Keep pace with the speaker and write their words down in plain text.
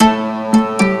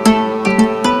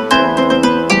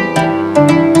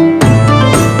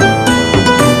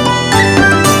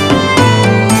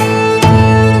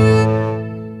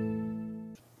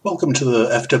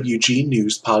FWG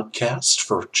News Podcast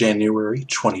for January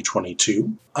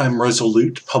 2022. I'm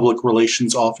Resolute, Public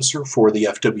Relations Officer for the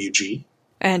FWG.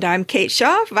 And I'm Kate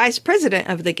Shaw, Vice President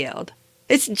of the Guild.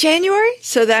 It's January,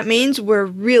 so that means we're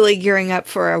really gearing up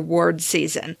for award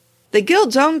season. The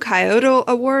Guild's own Kyoto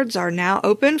Awards are now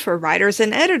open for writers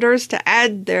and editors to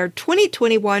add their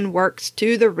 2021 works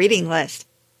to the reading list.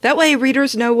 That way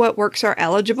readers know what works are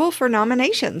eligible for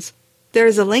nominations.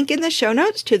 There's a link in the show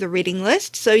notes to the reading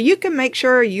list so you can make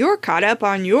sure you're caught up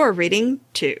on your reading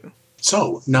too.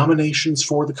 So, nominations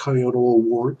for the Kyoto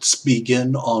Awards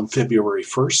begin on February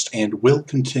 1st and will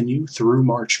continue through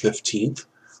March 15th.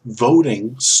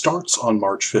 Voting starts on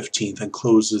March 15th and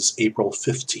closes April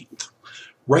 15th.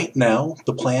 Right now,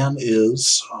 the plan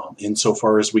is,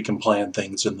 insofar as we can plan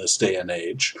things in this day and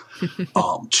age,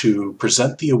 to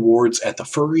present the awards at the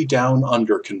Furry Down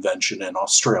Under convention in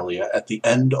Australia at the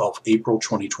end of April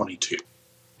 2022.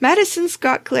 Madison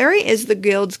Scott Clary is the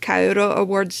Guild's Kyoto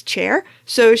Awards chair,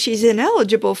 so she's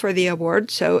ineligible for the award,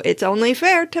 so it's only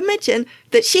fair to mention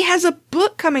that she has a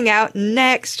book coming out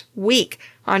next week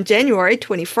on January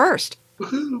 21st.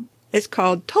 Woohoo! It's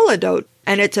called Toledo,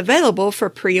 and it's available for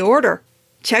pre-order.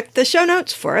 Check the show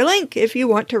notes for a link if you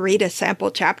want to read a sample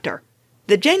chapter.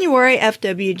 The January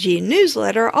FWG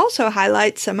newsletter also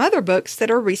highlights some other books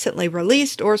that are recently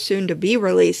released or soon to be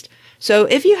released. So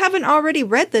if you haven't already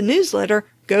read the newsletter,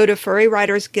 go to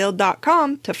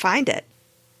furrywritersguild.com to find it.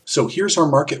 So here's our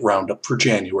market roundup for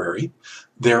January.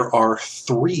 There are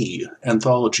 3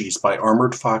 anthologies by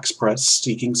Armored Fox Press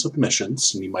seeking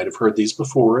submissions, and you might have heard these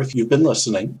before if you've been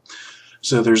listening.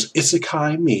 So there's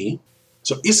Isekai Me.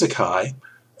 So Isekai,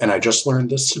 and I just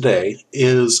learned this today,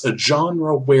 is a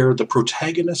genre where the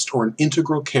protagonist or an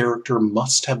integral character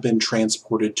must have been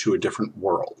transported to a different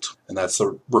world. And that's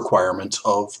the requirement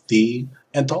of the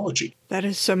anthology. That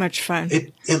is so much fun.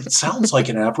 It sounds like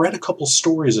it, and I've read a couple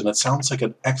stories, and it sounds like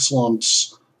an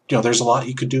excellent, there's a lot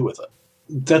you could do with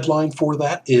it. Deadline for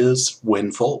that is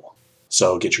when full.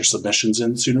 So get your submissions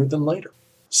in sooner than later.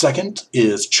 Second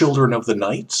is Children of the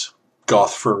Night,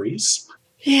 Goth Furries.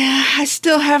 Yeah, I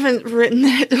still haven't written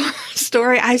that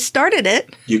story. I started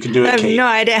it. You can do it, Kate. I have no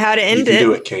idea how to end it. You can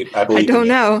do it, Kate. I believe I don't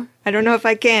know. I don't know if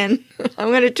I can. I'm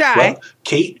going to try. Well,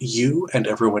 Kate, you and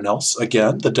everyone else,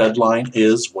 again, the deadline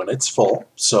is when it's full,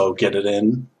 so get it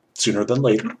in sooner than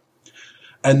later.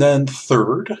 And then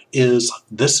third is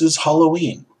This Is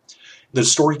Halloween. The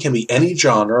story can be any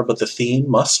genre, but the theme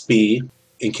must be,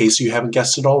 in case you haven't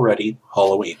guessed it already,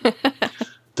 Halloween.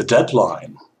 The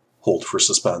deadline, hold for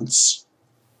suspense,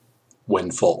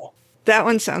 when full. That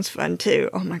one sounds fun too.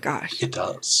 Oh my gosh. It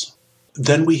does.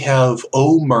 Then we have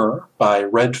Omer by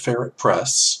Red Ferret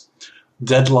Press.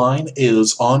 Deadline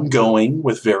is ongoing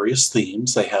with various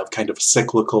themes. They have kind of a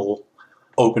cyclical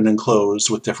open and close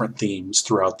with different themes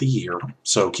throughout the year.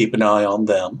 So keep an eye on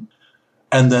them.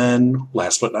 And then,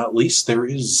 last but not least, there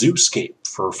is Zooscape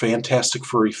for fantastic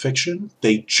furry fiction.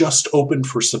 They just opened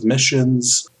for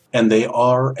submissions, and they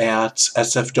are at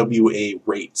SFWA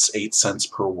rates, 8 cents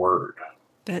per word.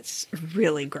 That's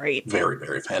really great. Very,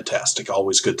 very fantastic.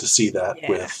 Always good to see that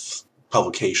with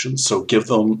publications. So give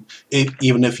them,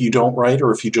 even if you don't write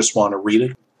or if you just want to read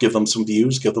it, give them some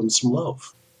views, give them some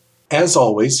love. As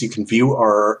always, you can view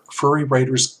our Furry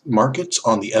Writers Market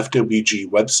on the FWG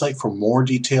website for more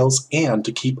details and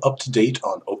to keep up to date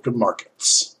on open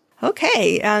markets.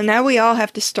 Okay, now we all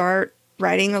have to start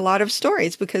writing a lot of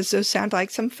stories because those sound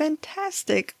like some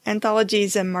fantastic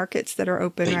anthologies and markets that are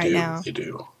open now. They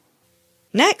do.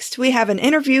 Next, we have an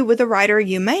interview with a writer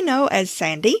you may know as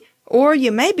Sandy, or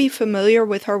you may be familiar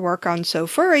with her work on So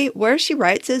Furry, where she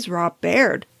writes as Rob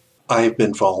Baird. I've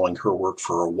been following her work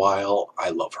for a while. I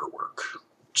love her work.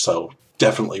 So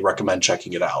definitely recommend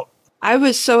checking it out. I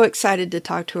was so excited to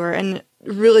talk to her, and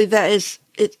really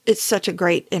it's such a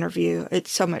great interview.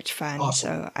 It's so much fun.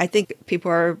 Awesome. So I think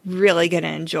people are really going to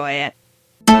enjoy it.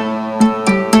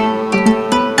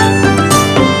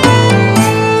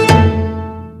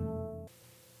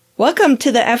 Welcome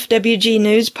to the FWG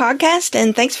News Podcast,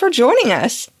 and thanks for joining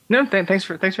us. No, thanks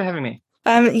for having me.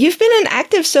 You've been an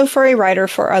active So Furry writer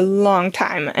for a long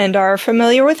time and are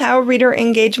familiar with how reader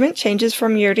engagement changes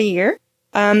from year to year.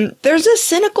 There's a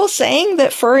cynical saying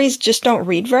that furries just don't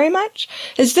read very much.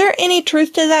 Is there any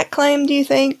truth to that claim, do you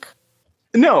think?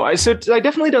 No, I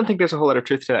definitely don't think there's a whole lot of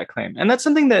truth to that claim. And that's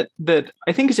something that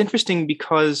I think is interesting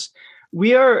because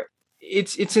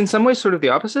it's in some ways sort of the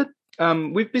opposite.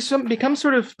 We've become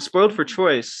sort of spoiled for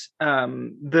choice.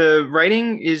 The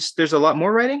writing there's a lot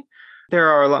more writing. There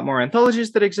are a lot more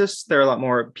anthologies that exist. There are a lot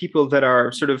more people that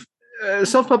are sort of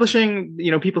self-publishing,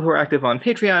 people who are active on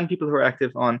Patreon, people who are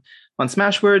active on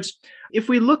Smashwords. If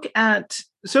we look at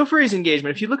So Furry's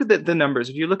engagement, if you look at the numbers,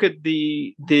 if you look at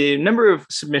the number of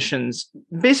submissions,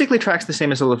 basically tracks the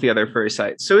same as all of the other furry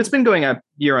sites. So it's been going up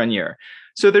year on year.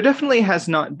 So there definitely has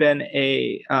not been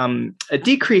a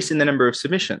decrease in the number of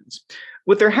submissions.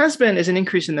 What there has been is an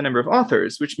increase in the number of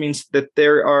authors, which means that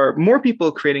there are more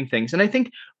people creating things. And I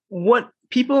think what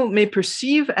people may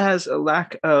perceive as a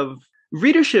lack of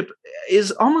readership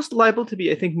is almost liable to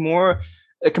be, I think, more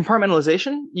a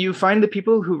compartmentalization. You find the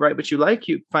people who write what you like,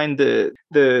 you find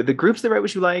the groups that write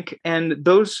what you like, and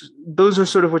those are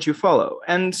sort of what you follow.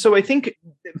 And so I think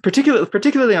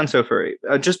particularly on SoFurry,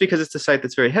 just because it's a site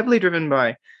that's very heavily driven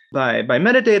by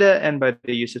metadata and by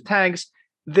the use of tags,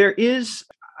 there is,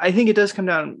 I think it does come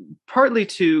down partly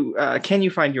to can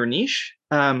you find your niche?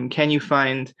 Can you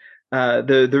find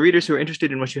the readers who are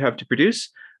interested in what you have to produce?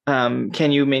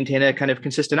 Can you maintain a kind of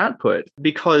consistent output?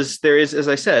 Because there is, as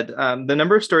I said, the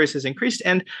number of stories has increased.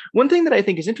 And one thing that I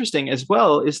think is interesting as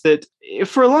well is that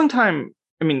for a long time,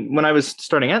 I mean, when I was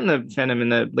starting out in the fandom in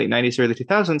the late 90s, early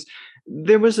 2000s,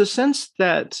 there was a sense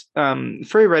that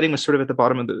furry writing was sort of at the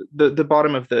bottom of the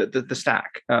bottom of the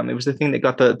stack. It was the thing that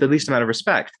got the least amount of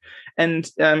respect. And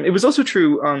it was also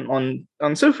true on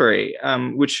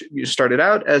SoFurry, which started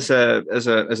out as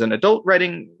an adult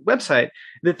writing website.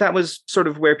 That was sort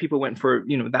of where people went for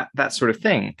that sort of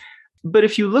thing. But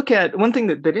if you look at one thing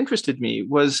that interested me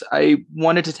was I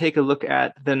wanted to take a look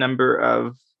at the number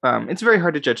of it's very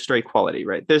hard to judge story quality,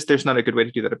 right? There's not a good way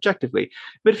to do that objectively.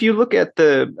 But if you look at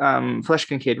the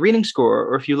Flesch-Kincaid reading score,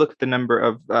 or if you look at the number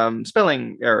of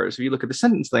spelling errors, or you look at the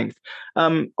sentence length,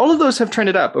 all of those have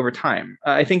trended up over time.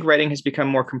 I think writing has become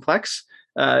more complex.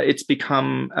 It's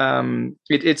become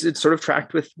it's sort of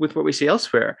tracked with what we see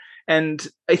elsewhere. And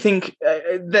I think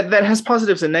that has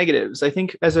positives and negatives. I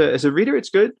think as a reader, it's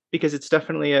good because it's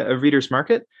definitely a reader's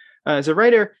market. As a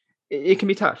writer, it can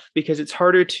be tough because it's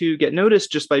harder to get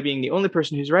noticed just by being the only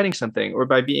person who's writing something, or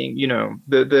by being,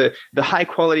 the high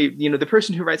quality, the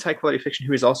person who writes high quality fiction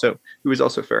who is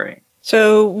also furry.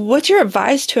 So what's your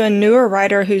advice to a newer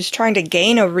writer who's trying to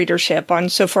gain a readership on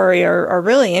SoFurry or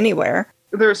really anywhere?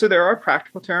 There are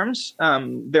practical terms.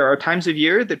 There are times of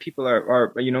year that people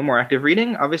are more active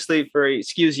reading. Obviously, furry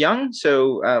skews young,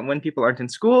 so when people aren't in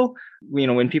school,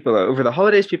 when people are over the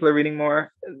holidays, people are reading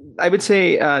more. I would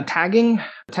say tagging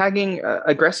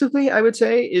aggressively, I would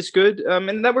say, is good,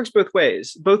 and that works both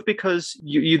ways. Both because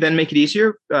you then make it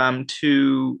easier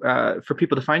for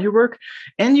people to find your work,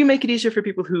 and you make it easier for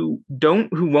people who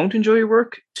won't enjoy your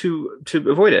work to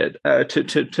avoid it,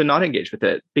 to not engage with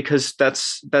it, because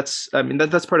that's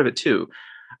part of it too.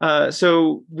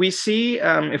 So we see,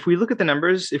 if we look at the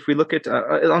numbers, if we look at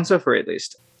on SoFurry at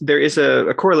least, there is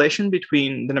a correlation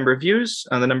between the number of views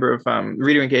and the number of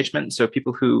reader engagement. So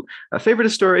people who favorite a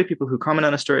story, people who comment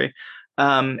on a story,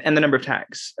 and the number of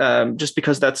tags. Just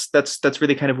because that's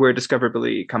really kind of where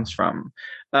discoverability comes from.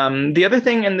 The other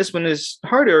thing, and this one is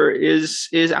harder, is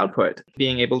output.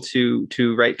 Being able to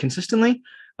write consistently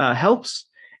helps,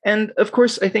 and of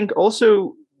course, I think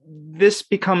also this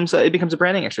becomes a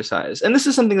branding exercise. And this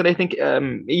is something that I think,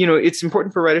 it's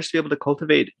important for writers to be able to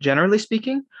cultivate, generally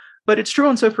speaking, but it's true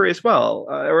on SoFurry as well,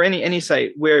 or any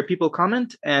site where people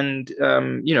comment and,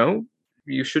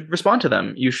 you should respond to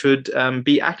them. You should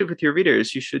be active with your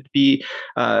readers. You should be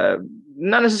not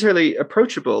necessarily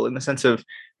approachable in the sense of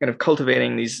kind of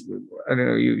cultivating these, I don't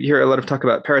know, you hear a lot of talk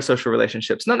about parasocial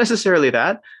relationships, not necessarily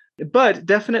that, but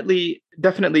definitely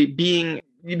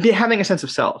having a sense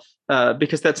of self,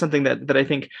 because that's something that I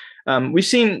think we've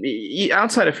seen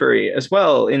outside of furry as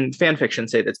well in fan fiction,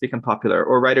 say, that's become popular,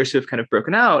 or writers who have kind of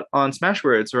broken out on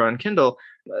Smashwords or on Kindle.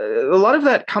 A lot of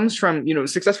that comes from,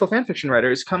 successful fan fiction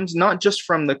writers, comes not just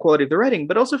from the quality of the writing,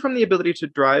 but also from the ability to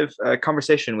drive a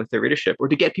conversation with their readership, or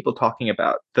to get people talking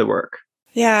about the work.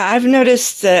 Yeah, I've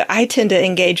noticed that I tend to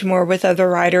engage more with other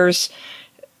writers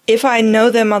if I know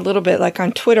them a little bit, like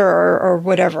on Twitter or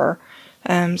whatever.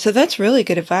 So that's really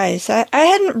good advice. I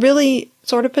hadn't really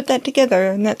sort of put that together,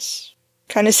 and that's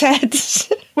kind of sad.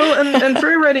 Well, and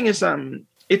furry writing is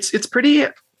it's pretty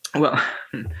well.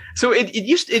 So it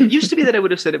used to be that I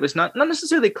would have said it was not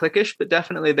necessarily cliquish, but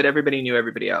definitely that everybody knew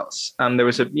everybody else. There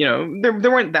was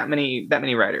there weren't that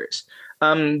many writers.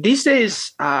 These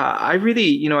days, I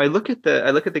really I look at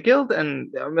the guild,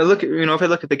 and I look at if I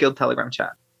look at the guild Telegram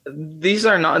chat. These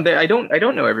are not. I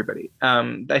don't know everybody.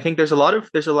 I think there's a lot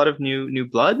of new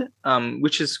blood,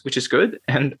 which is good,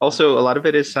 and also a lot of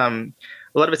it is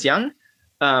it's young,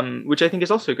 which I think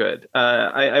is also good.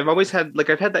 I've always had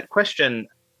that question.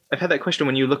 I've had that question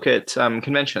when you look at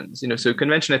conventions. So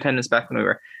convention attendance back when we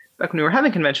were back when we were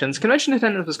having conventions, convention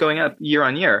attendance was going up year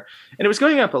on year, and it was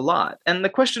going up a lot. And the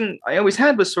question I always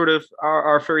had was sort of,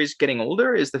 are furries getting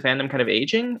older? Is the fandom kind of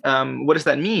aging? What does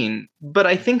that mean? But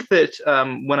I think that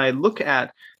when I look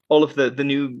at all of the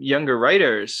new younger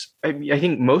writers, I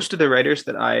think most of the writers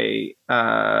that I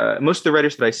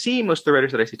see, most of the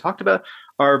writers that I see talked about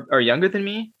are younger than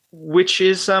me, which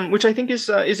I think is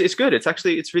good.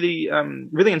 It's really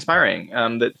really inspiring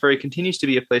that furry continues to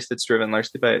be a place that's driven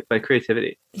largely by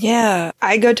creativity. Yeah,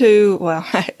 I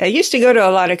used to go to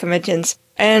a lot of conventions,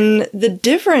 and the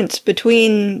difference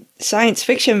between science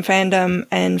fiction fandom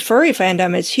and furry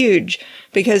fandom is huge,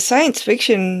 because science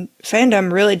fiction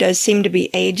fandom really does seem to be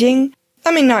aging.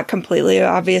 I mean, not completely,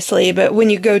 obviously, but when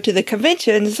you go to the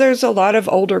conventions, there's a lot of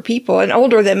older people, and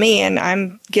older than me, and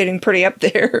I'm getting pretty up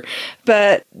there.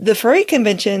 But the furry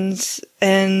conventions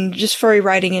and just furry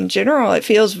writing in general, it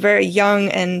feels very young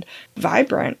and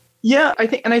vibrant. Yeah, I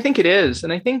think it is,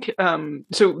 and I think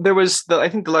so. There was I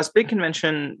think the last big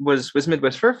convention was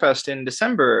Midwest Fur Fest in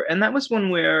December, and that was one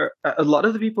where a lot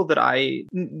of the people that I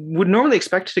would normally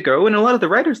expect to go, and a lot of the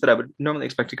writers that I would normally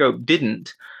expect to go,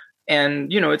 didn't.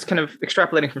 And, it's kind of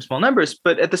extrapolating from small numbers,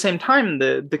 but at the same time,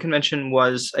 the convention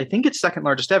was, I think, its second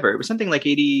largest ever. It was something like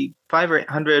 85 or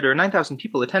 800 or 9,000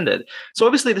 people attended. So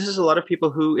obviously, this is a lot of people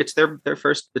who it's their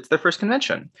first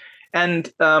convention.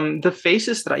 And the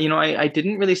faces that I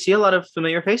didn't really see a lot of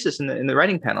familiar faces in the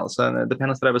writing panels, the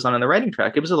panels that I was on the writing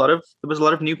track. It was a lot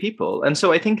of new people, and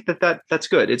so I think that's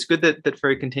good. It's good that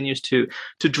furry continues to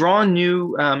draw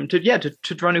new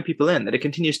to draw new people in. That it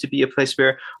continues to be a place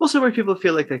where people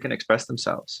feel like they can express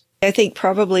themselves. I think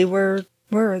probably we're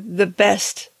the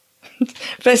best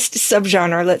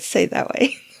subgenre. Let's say it that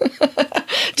way.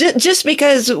 Just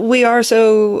because we are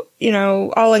so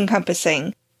all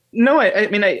encompassing. No, I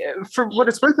mean, for what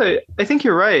it's worth, I think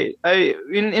you're right.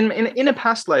 In a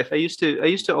past life, I used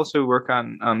to also work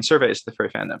on surveys of the furry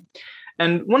fandom,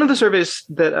 and one of the surveys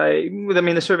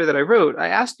the survey that I wrote, I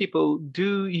asked people,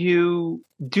 are you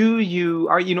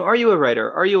a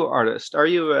writer? Are you an artist? Are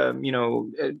you a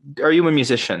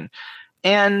musician?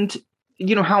 And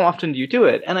how often do you do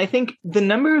it? And I think the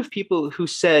number of people who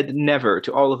said never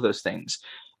to all of those things,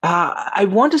 I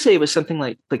want to say it was something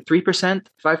like 3%,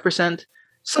 5%.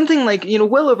 Something like,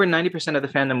 well over 90% of the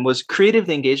fandom was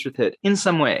creatively engaged with it in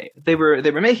some way. They were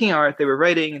making art, they were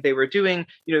writing, they were doing,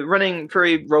 running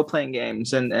furry role-playing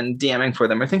games and DMing for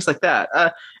them or things like that.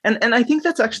 And I think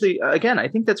that's actually, again, I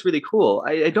think that's really cool.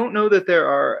 I don't know that there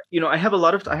are, I have a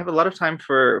lot of time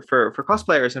for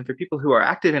cosplayers and for people who are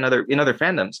active in other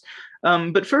fandoms.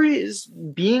 But furry is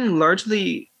being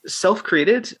largely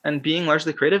self-created and being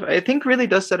largely creative, I think really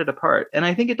does set it apart. And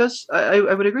I think it does, I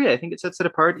would agree. I think it sets it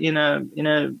apart in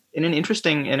an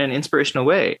interesting and an inspirational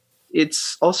way.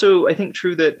 It's also, I think,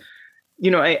 true that,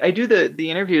 I do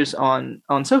the interviews on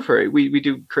SoFurry. We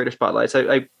do creative spotlights.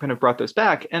 I kind of brought those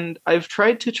back, and I've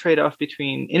tried to trade off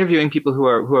between interviewing people who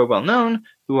are well known,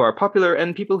 who are popular,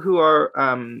 and people who are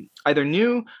either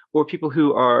new or people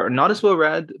who are not as well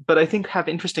read, but I think have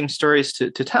interesting stories to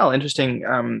tell, interesting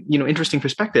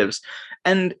perspectives.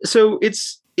 And so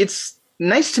it's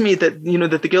nice to me that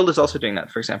that the Guild is also doing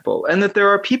that, for example, and that there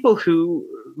are people who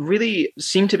really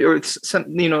seem to be, or some,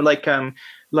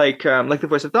 like the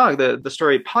Voice of Dog, the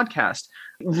story podcast,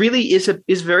 really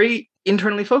is very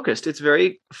internally focused. It's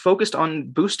very focused on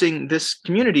boosting this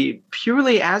community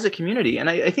purely as a community, and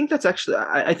I think that's actually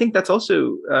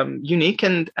also unique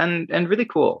and really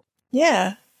cool.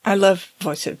 Yeah, I love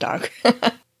Voice of Dog.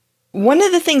 One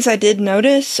of the things I did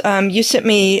notice, you sent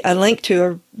me a link to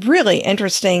a really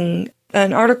interesting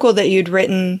an article that you'd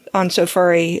written on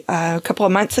SoFurry a couple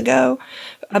of months ago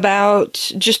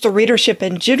about just the readership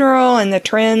in general and the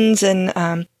trends. And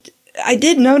I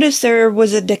did notice there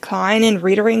was a decline in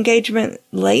reader engagement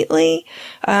lately.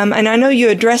 And I know you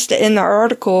addressed it in the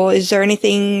article. Is there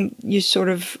anything you sort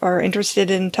of are interested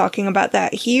in talking about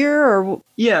that here? Or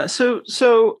yeah,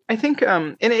 so I think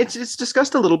and it's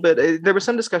discussed a little bit. There was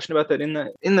some discussion about that in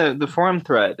the forum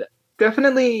thread.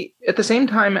 Definitely, at the same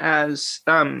time as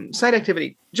site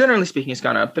activity, generally speaking, has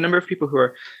gone up. The number of people who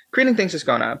are creating things has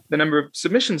gone up. The number of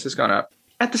submissions has gone up.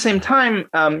 At the same time,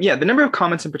 the number of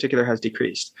comments in particular has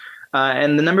decreased.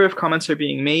 And the number of comments are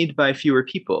being made by fewer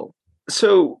people.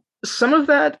 So some of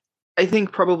that, I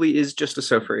think, probably is just a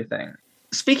SoFurry thing.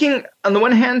 Speaking, on the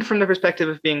one hand, from the perspective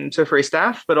of being SoFurry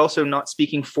staff, but also not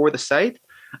speaking for the site,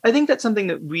 I think that's something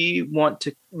that we want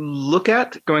to look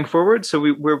at going forward. So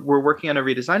we're working on a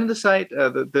redesign of the site.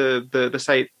 The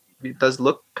site does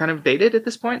look kind of dated at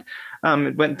this point.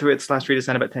 It went through its last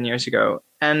redesign about 10 years ago.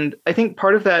 And I think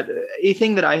part of that, a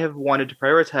thing that I have wanted to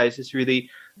prioritize is really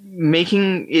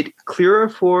making it clearer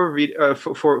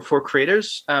for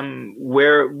creators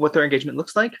what their engagement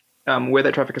looks like, where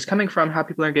that traffic is coming from, how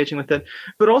people are engaging with it,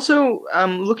 but also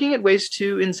looking at ways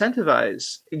to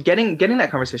incentivize getting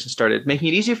that conversation started, making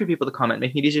it easier for people to comment,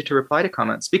 making it easier to reply to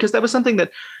comments, because that was something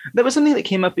that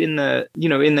came up in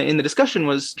the discussion,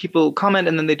 was people comment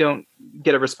and then they don't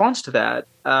get a response to that.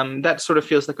 That sort of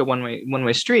feels like a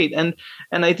one-way street, and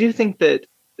I do think that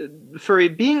for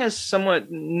being a somewhat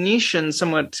niche and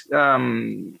somewhat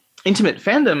intimate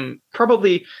fandom,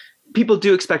 probably people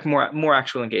do expect more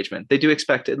actual engagement. They do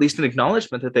expect at least an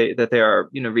acknowledgement that they are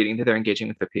reading, that they're engaging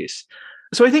with the piece.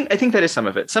 So I think that is some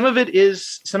of it. Some of it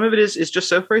is just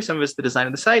so free. Some of it's the design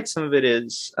of the site. Some of it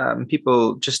is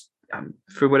people just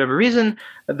for whatever reason,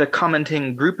 the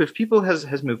commenting group of people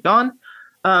has moved on.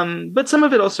 But some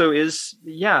of it also is,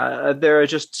 there are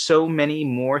just so many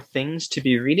more things to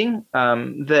be reading,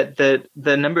 that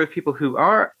the number of people who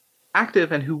are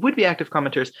active and who would be active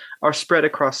commenters are spread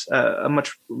across a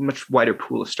much wider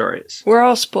pool of stories. We're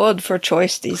all spoiled for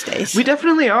choice these days. We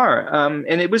definitely are.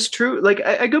 And it was true. Like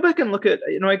I go back and look at,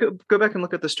 go back and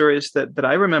look at the stories that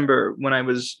I remember when I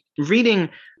was reading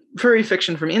furry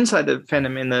fiction from inside the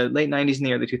fandom in the late 90s and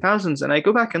the early 2000s, and I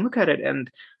go back and look at it, and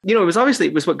it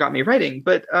was what got me writing,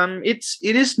 but it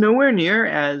is nowhere near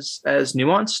as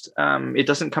nuanced. It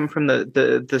doesn't come from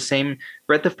the same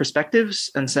breadth of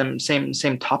perspectives and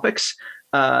same topics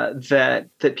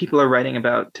that people are writing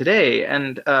about today,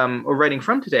 and or writing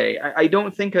from today. I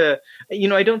don't think a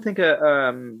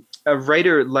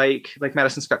writer like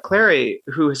Madison Scott Clary,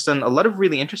 who has done a lot of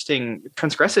really interesting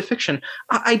transgressive fiction,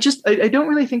 I don't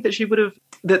really think that she would have,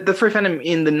 that the furry fandom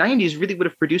in the 90s really would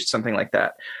have produced something like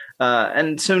that.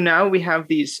 And so now we have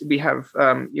visual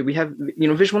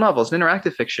novels and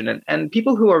interactive fiction, and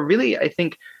people who are really, I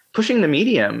think, pushing the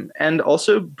medium and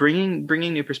also bringing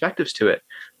new perspectives to it.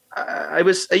 I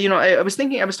was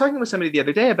talking with somebody the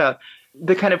other day about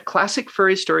the kind of classic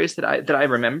furry stories that I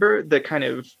remember, the kind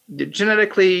of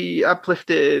genetically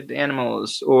uplifted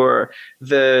animals, or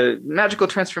the magical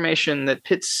transformation that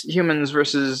pits humans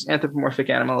versus anthropomorphic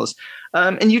animals.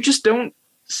 And you just don't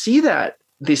see that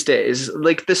these days,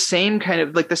 like the same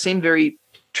very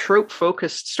trope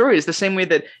focused stories, the same way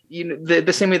that,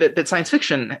 the same way that science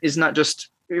fiction is not just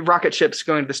rocket ships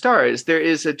going to the stars. There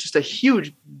is just a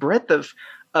huge breadth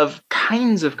of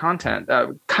kinds of content,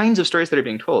 kinds of stories that are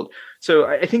being told. So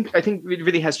I think it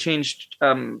really has changed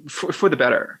for the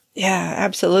better. Yeah,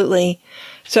 absolutely.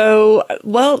 So,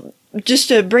 well, just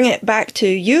to bring it back to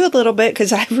you a little bit,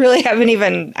 because I really haven't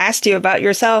even asked you about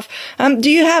yourself. Do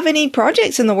you have any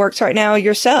projects in the works right now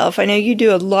yourself? I know you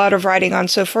do a lot of writing on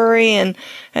SoFurry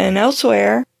and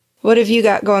elsewhere. What have you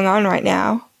got going on right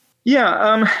now?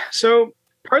 Yeah, so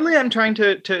partly I'm trying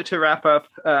to wrap up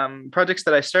projects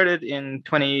that I started in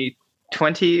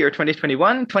 2020 or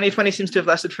 2021. 2020 seems to have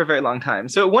lasted for a very long time.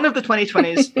 So one of the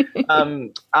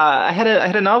 2020s, I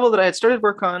had a novel that I had started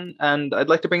work on, and I'd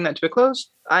like to bring that to a close.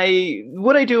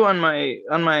 What I do on my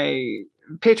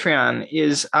Patreon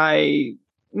is I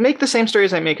make the same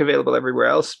stories I make available everywhere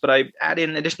else, but I add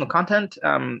in additional content.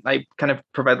 I kind of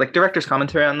provide like director's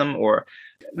commentary on them, or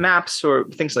maps, or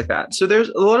things like that. So there's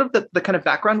a lot of the kind of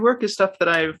background work is stuff that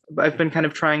I've been kind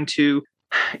of trying to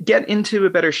get into a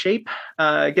better shape,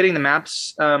 getting the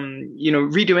maps,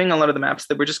 redoing a lot of the maps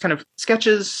that were just kind of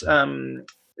sketches,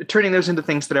 turning those into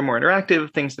things that are more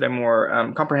interactive, things that are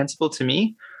more comprehensible to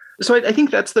me. So I think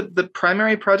that's the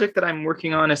primary project that I'm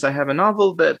working on. Is I have a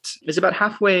novel that is about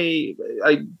halfway.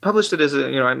 I published it as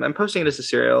I'm posting it as a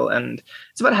serial, and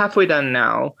it's about halfway done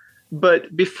now.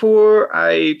 But before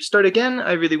I start again,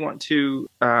 I really want to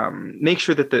make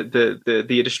sure that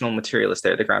the additional material is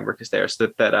there, the groundwork is there,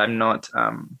 so that I'm not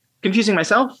confusing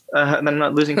myself, and I'm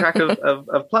not losing track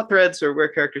of plot threads or where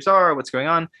characters are or what's going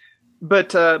on.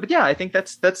 But yeah, I think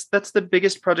that's the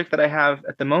biggest project that I have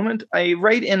at the moment. I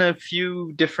write in a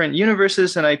few different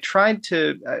universes, and I tried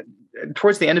to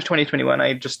towards the end of 2021,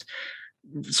 I just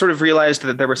sort of realized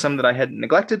that there were some that I had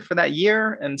neglected for that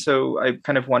year, and so I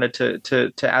kind of wanted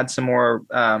to add some more,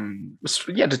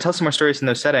 to tell some more stories in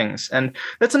those settings, and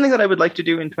that's something that I would like to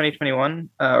do in 2021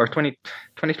 or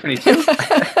 2022,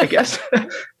 I guess.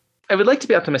 I would like to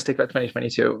be optimistic about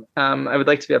 2022. I would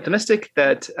like to be optimistic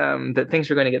that that things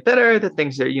are going to get better, that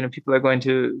things are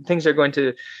things are going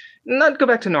to not go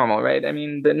back to normal, right? I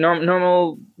mean, the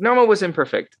normal was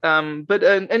imperfect, but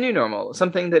a new normal,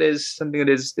 something that is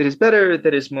better,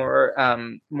 that is more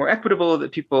equitable,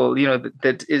 that people,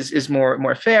 that is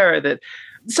more fair, that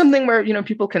something where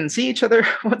people can see each other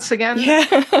once again. Yeah.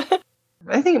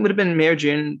 I think it would have been May or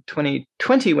June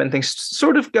 2020 when things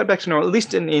sort of got back to normal. At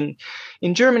least in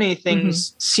Germany,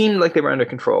 things seemed like they were under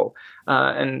control.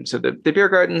 And so the beer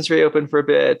gardens reopened for a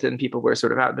bit, and people were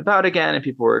sort of out and about again, and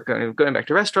people were kind of going back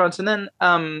to restaurants. And then,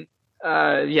 then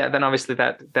obviously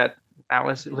that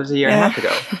was a year and a half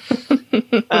ago.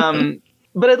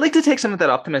 But I'd like to take some of that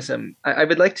optimism. I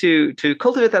would like to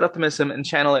cultivate that optimism and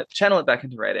channel it back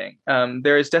into writing.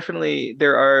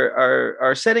 There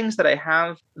are settings that I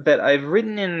have that I've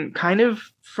written in kind of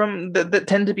from that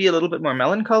tend to be a little bit more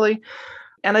melancholy.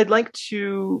 And I'd like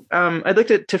to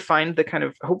find the kind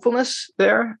of hopefulness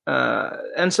there,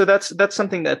 and so that's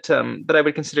something that I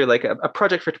would consider like a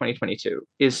project for 2022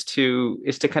 is to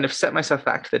kind of set myself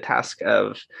back to the task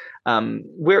of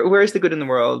where is the good in the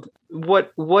world?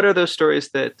 What are those stories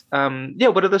that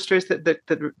what are those stories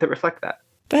that reflect that?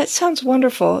 That sounds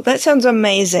wonderful. That sounds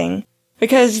amazing.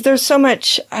 Because there's so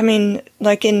much, I mean,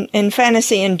 like in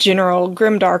fantasy in general,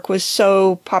 grimdark was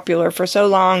so popular for so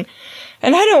long.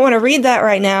 And I don't want to read that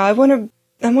right now. I want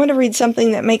to read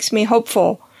something that makes me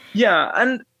hopeful. Yeah,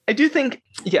 and I do think,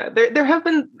 there have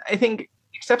been, I think,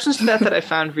 exceptions to that I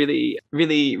found really,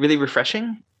 really, really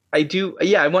refreshing. I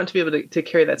want to be able to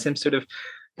carry that same sort of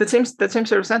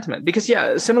sentiment. Because,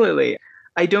 similarly,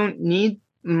 I don't need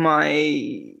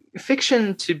my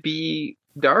fiction to be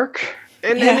dark.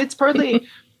 And it's partly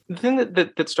the thing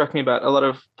that struck me about a lot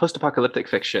of post-apocalyptic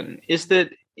fiction is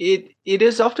that it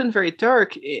is often very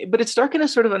dark, but it's dark in a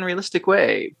sort of unrealistic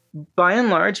way. By and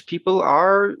large, people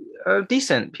are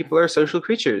decent. People are social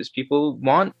creatures. People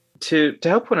want to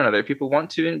help one another. People want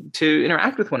to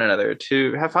interact with one another,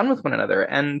 to have fun with one another.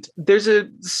 And there's a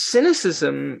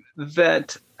cynicism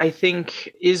that I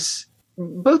think is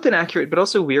both inaccurate but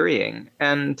also wearying,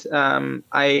 and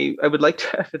I would like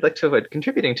to avoid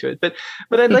contributing to it, but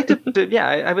I'd like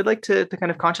I would like to kind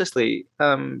of consciously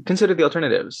consider the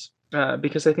alternatives,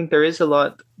 because I think there's a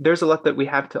lot that we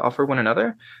have to offer one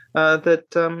another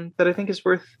that I think is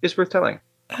worth telling.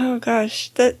 Oh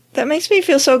gosh, that makes me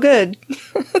feel so good.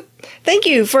 Thank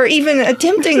you for even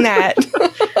attempting that.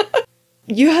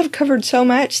 You have covered so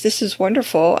much. This is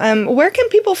wonderful. Where can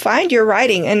people find your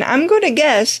writing? And I'm going to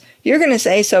guess you're going to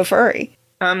say So Furry.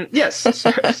 Yes.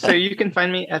 So you can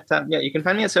find me at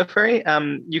So Furry. I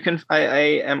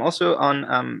am also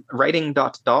on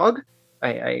writing.dog.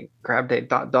 I grabbed a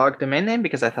 .dog domain name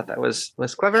because I thought that was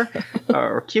clever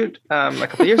or cute a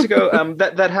couple of years ago.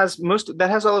 That has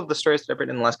all of the stories that I've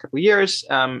written in the last couple of years,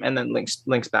 and then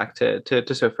links back to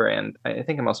So Furry, and I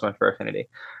think I'm also on Fur Affinity.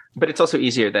 But it's also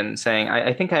easier than saying,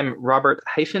 I think I'm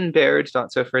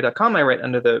robert-baird.sofurry.com. I write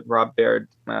under the Rob Baird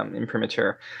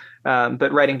imprimatur.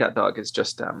 But writing.dog is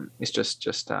just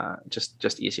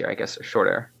easier, I guess, or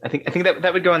shorter. I think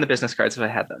that would go on the business cards if I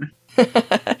had them.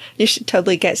 You should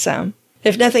totally get some.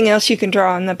 If nothing else, you can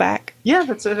draw on the back. Yeah,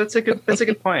 that's a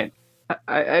good point. So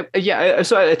I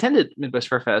attended Midwest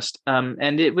Fur Fest,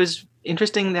 and it was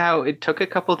interesting how it took a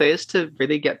couple days to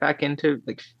really get back into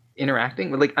like interacting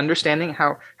with, like, understanding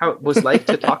how it was like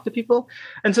to talk to people.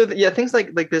 And so things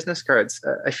like business cards,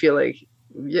 I feel like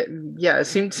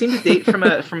seem to date from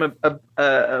a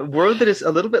world that is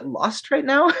a little bit lost right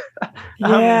now.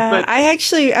 But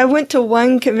I went to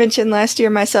one convention last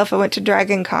year myself. I went to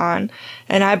Dragon Con,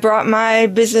 and I brought my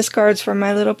business cards for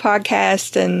my little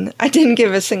podcast, and I didn't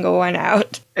give a single one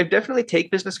out. I definitely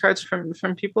take business cards from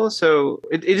people, so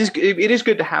it is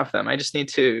good to have them. I just need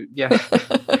to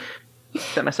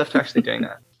set myself to actually doing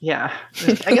that. Yeah,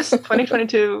 I guess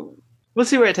 2022, we'll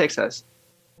see where it takes us.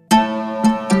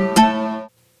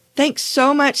 Thanks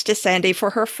so much to Sandy for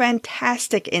her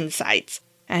fantastic insights.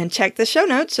 And check the show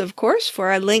notes, of course,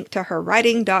 for a link to her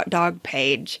writing.dog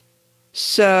page.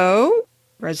 So,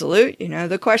 Resolute, you know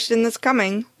the question that's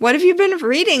coming. What have you been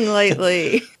reading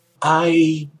lately?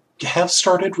 I have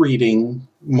started reading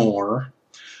more.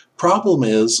 Problem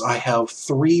is, I have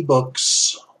 3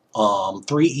 books, 3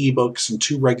 ebooks and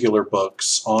 2 regular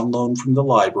books on loan from the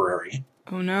library.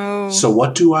 Oh no. So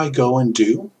what do? I go and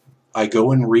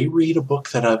reread a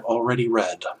book that I've already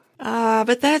read.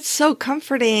 But that's so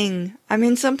comforting. I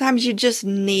mean, sometimes you just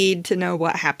need to know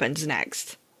what happens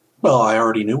next. Well, I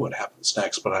already knew what happens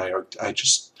next, but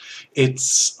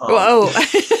it's... Whoa.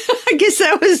 I guess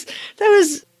that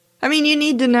was... I mean, you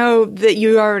need to know that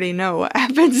you already know what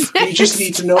happens next. You just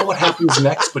need to know what happens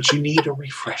next, but you need a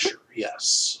refresher,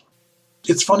 yes.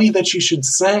 It's funny that you should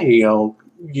say, you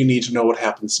need to know what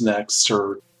happens next,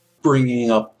 or bringing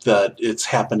up that it's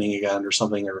happening again or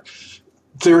something, or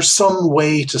there's some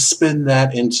way to spin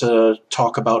that into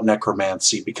talk about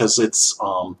necromancy, because it's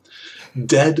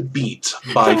Dead Beat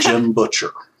by Jim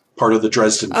Butcher, part of the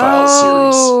Dresden Files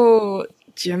series. Oh,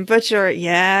 Jim Butcher,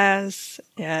 yes.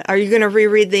 Yeah. Are you going to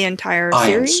reread the entire I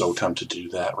am series? so tempted to do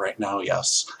that right now,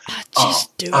 yes.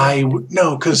 Just do it.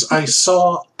 No, because I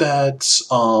saw that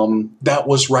that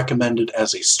was recommended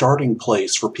as a starting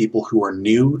place for people who are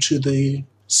new to the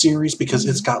series because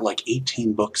it's got like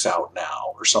 18 books out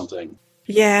now or something.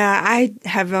 Yeah, I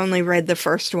have only read the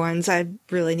first ones. I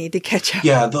really need to catch up.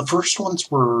 Yeah, the first ones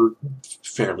were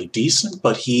fairly decent,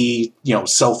 but he,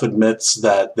 self-admits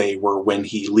that they were when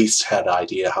he least had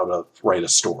idea how to write a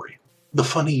story. The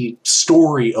funny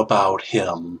story about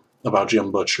him, about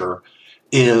Jim Butcher,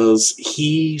 is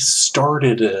he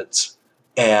started it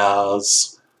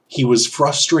as he was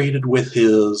frustrated with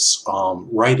his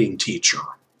writing teacher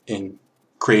in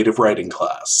creative writing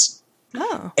class.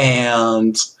 Oh.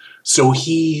 And so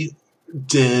he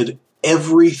did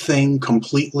everything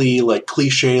completely like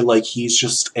cliche, like he's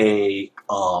just I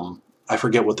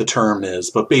forget what the term is,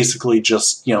 but basically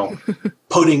just,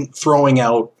 throwing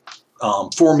out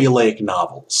formulaic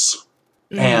novels.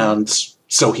 And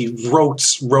so he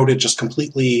wrote it just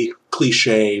completely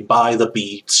cliche, by the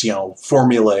beat,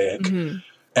 formulaic.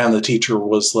 And the teacher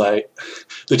was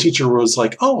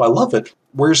like, oh, I love it.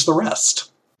 Where's the rest?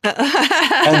 And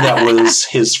that was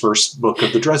his first book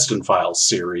of the Dresden Files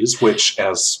series, which,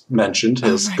 as mentioned,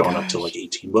 has gone up to like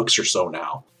 18 books or so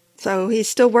now. So he's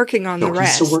still working on the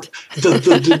rest.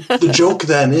 The joke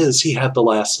then is he had the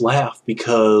last laugh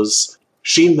because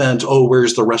she meant, oh,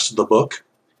 where's the rest of the book?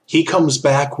 He comes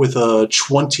back with a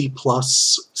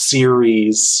 20-plus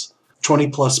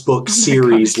book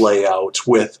series layout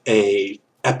with a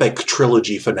epic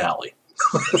trilogy finale.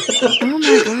 Oh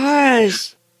my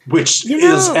gosh. Which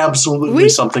is absolutely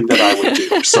something that I would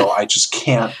do. So I just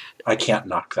can't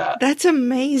knock that. That's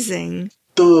amazing.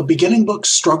 The beginning books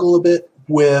struggle a bit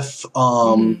with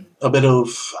a bit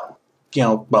of,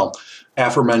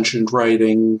 aforementioned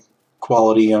writing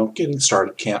quality, getting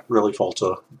started, can't really fault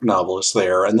a novelist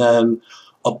there. And then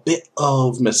a bit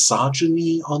of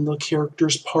misogyny on the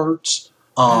character's part.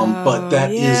 But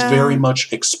that is very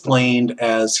much explained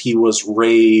as he was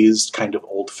raised kind of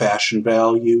old-fashioned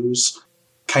values.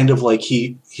 Kind of like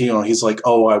he's like,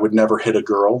 oh, I would never hit a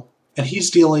girl. And he's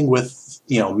dealing with,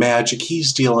 magic.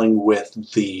 He's dealing with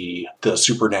the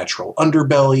supernatural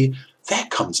underbelly. That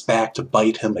comes back to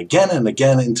bite him again and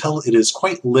again until it is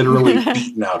quite literally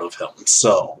beaten out of him.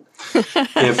 So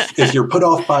if you're put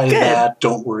off by that,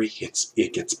 don't worry.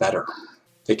 It gets better.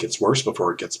 It gets worse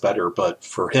before it gets better, but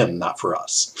for him, not for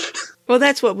us. Well,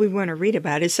 that's what we want to read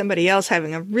about, is somebody else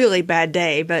having a really bad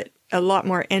day, but a lot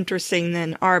more interesting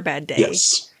than our bad day.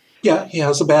 Yes. Yeah, he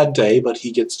has a bad day, but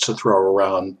he gets to throw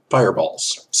around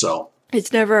fireballs, so.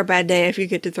 It's never a bad day if you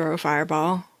get to throw a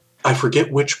fireball. I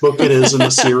forget which book it is in the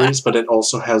series, but it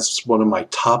also has one of my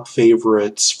top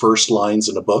favorites first lines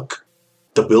in a book.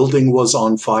 The building was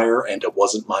on fire, and it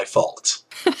wasn't my fault.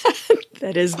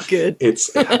 That is good.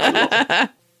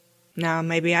 Now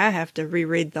maybe I have to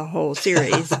reread the whole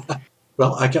series.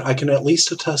 Well, I can at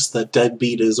least attest that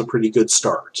Deadbeat is a pretty good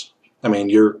start. I mean,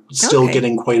 you're still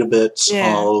getting quite a bit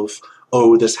of,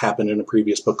 oh, this happened in a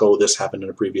previous book, oh, this happened in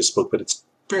a previous book, but it's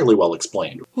fairly well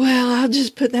explained. Well, I'll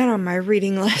just put that on my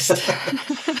reading list.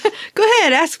 Go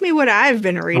ahead, ask me what I've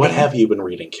been reading. What have you been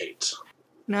reading, Kate?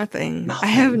 Nothing. I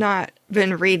have not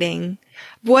been reading.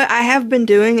 What I have been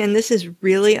doing, and this is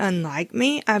really unlike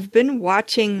me, I've been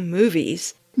watching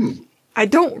movies. I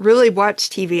don't really watch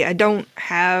TV. I don't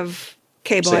have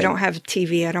cable. Same. I don't have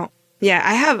TV.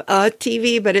 I have a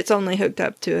TV, but it's only hooked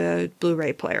up to a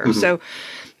Blu-ray player. So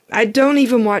I don't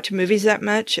even watch movies that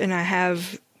much, and I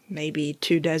have maybe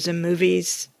 24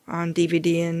 movies on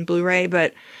DVD and Blu-ray,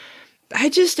 but I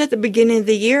just, at the beginning of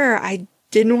the year, I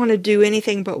didn't want to do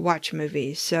anything but watch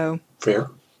movies, so. Fair.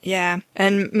 Yeah,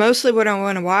 and mostly what I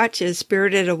want to watch is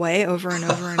Spirited Away over and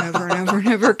over and over and over and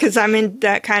over, because I'm in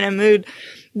that kind of mood.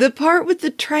 The part with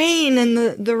the train and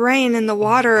the rain and the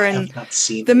water and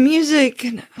the music.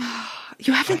 And,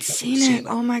 you haven't seen it?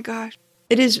 Oh my gosh.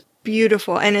 It is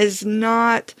beautiful and is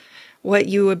not what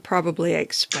you would probably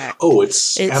expect. Oh,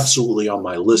 it's absolutely on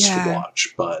my list to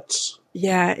watch, but...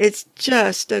 Yeah, it's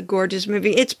just a gorgeous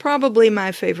movie. It's probably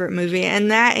my favorite movie, and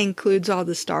that includes all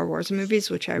the Star Wars movies,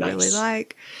 which I really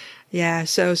like. Yeah,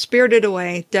 so Spirited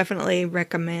Away, definitely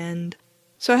recommend.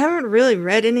 So I haven't really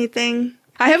read anything.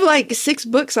 I have like 6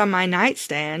 books on my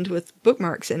nightstand with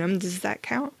bookmarks in them. Does that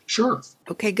count? Sure.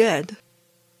 Okay, good.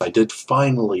 I did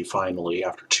finally,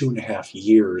 after 2.5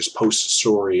 years, post a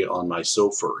story on my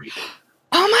SoFurry.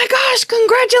 Oh my gosh,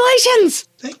 congratulations!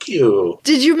 Thank you.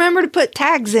 Did you remember to put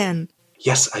tags in?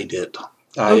 Yes, I did.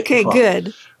 Okay,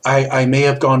 good. I may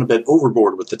have gone a bit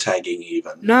overboard with the tagging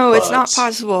even. No, it's not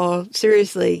possible.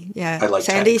 Seriously. Yeah. I like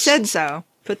Sandy tags. said so.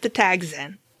 put the tags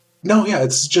in. No, yeah,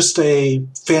 it's just a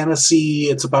fantasy.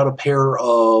 It's about a pair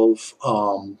of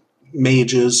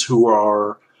mages who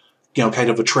are, kind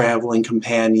of a traveling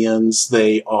companions.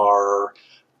 They are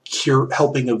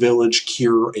helping a village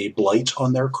cure a blight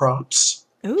on their crops.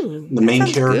 Ooh, the main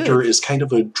character is kind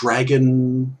of a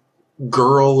dragon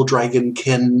girl,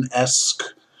 dragonkin-esque.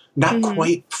 Not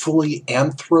quite fully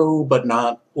anthro, but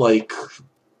not like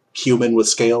human with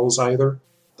scales either.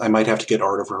 I might have to get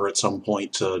art of her at some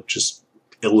point to just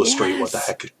illustrate what the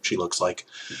heck she looks like.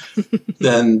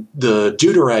 Then the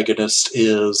deuteragonist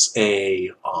is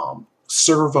a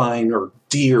cervine or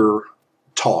deer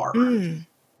tar.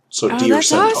 So deer that's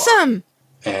centaur. Awesome.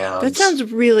 And that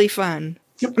sounds really fun.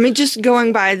 Yep. I mean, just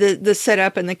going by the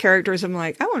setup and the characters, I'm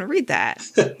like, I want to read that.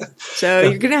 So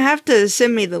you're going to have to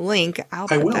send me the link. I'll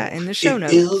put that in the show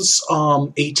notes. It is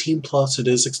 18 plus.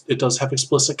 It does have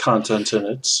explicit content in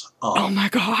it. Oh my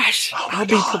gosh. I'll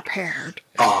be prepared.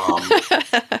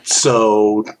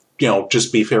 So,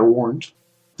 just be fair warned.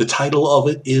 The title of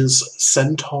it is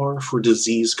Centaur for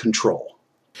Disease Control.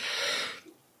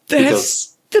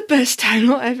 That's the best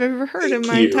title I've ever heard in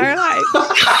my entire life.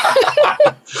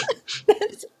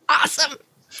 That's awesome.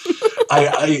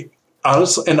 I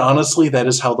honestly, that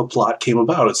is how the plot came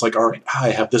about. It's like, all right, I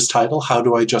have this title. How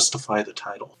do I justify the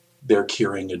title? They're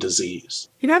curing a disease.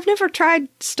 I've never tried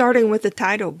starting with a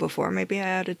title before. Maybe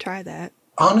I ought to try that.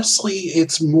 Honestly,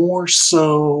 it's more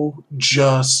so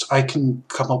just I can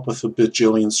come up with a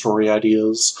bajillion story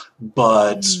ideas,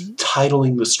 but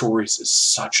titling the stories is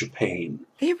such a pain.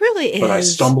 It really is. But I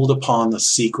stumbled upon the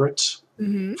secret,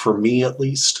 for me at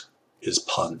least, is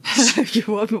puns.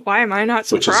 Why am I not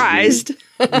surprised?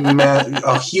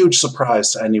 A huge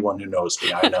surprise to anyone who knows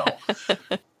me, I know.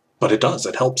 But it does.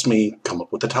 It helps me come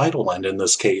up with the title, and in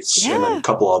this case, and then a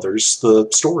couple others, the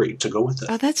story to go with it.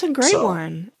 Oh, that's a great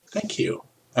one. Thank you.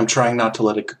 I'm trying not to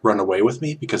let it run away with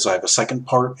me because I have a second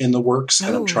part in the works,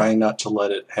 and I'm trying not to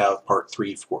let it have part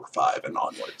 3, 4, 5, and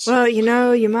onwards. Well,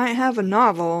 you might have a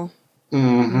novel.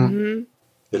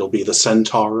 It'll be the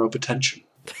Centaur of Attention.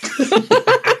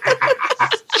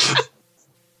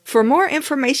 For more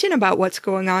information about what's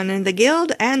going on in the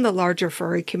Guild and the larger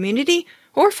furry community,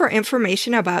 or for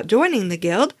information about joining the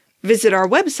Guild, visit our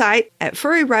website at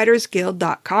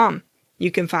furrywritersguild.com.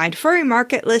 You can find furry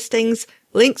market listings,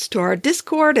 links to our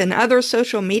Discord and other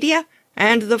social media,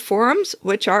 and the forums,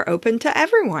 which are open to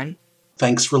everyone.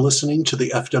 Thanks for listening to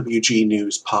the FWG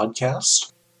News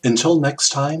podcast. Until next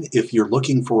time, if you're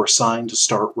looking for a sign to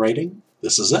start writing,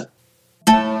 this is it.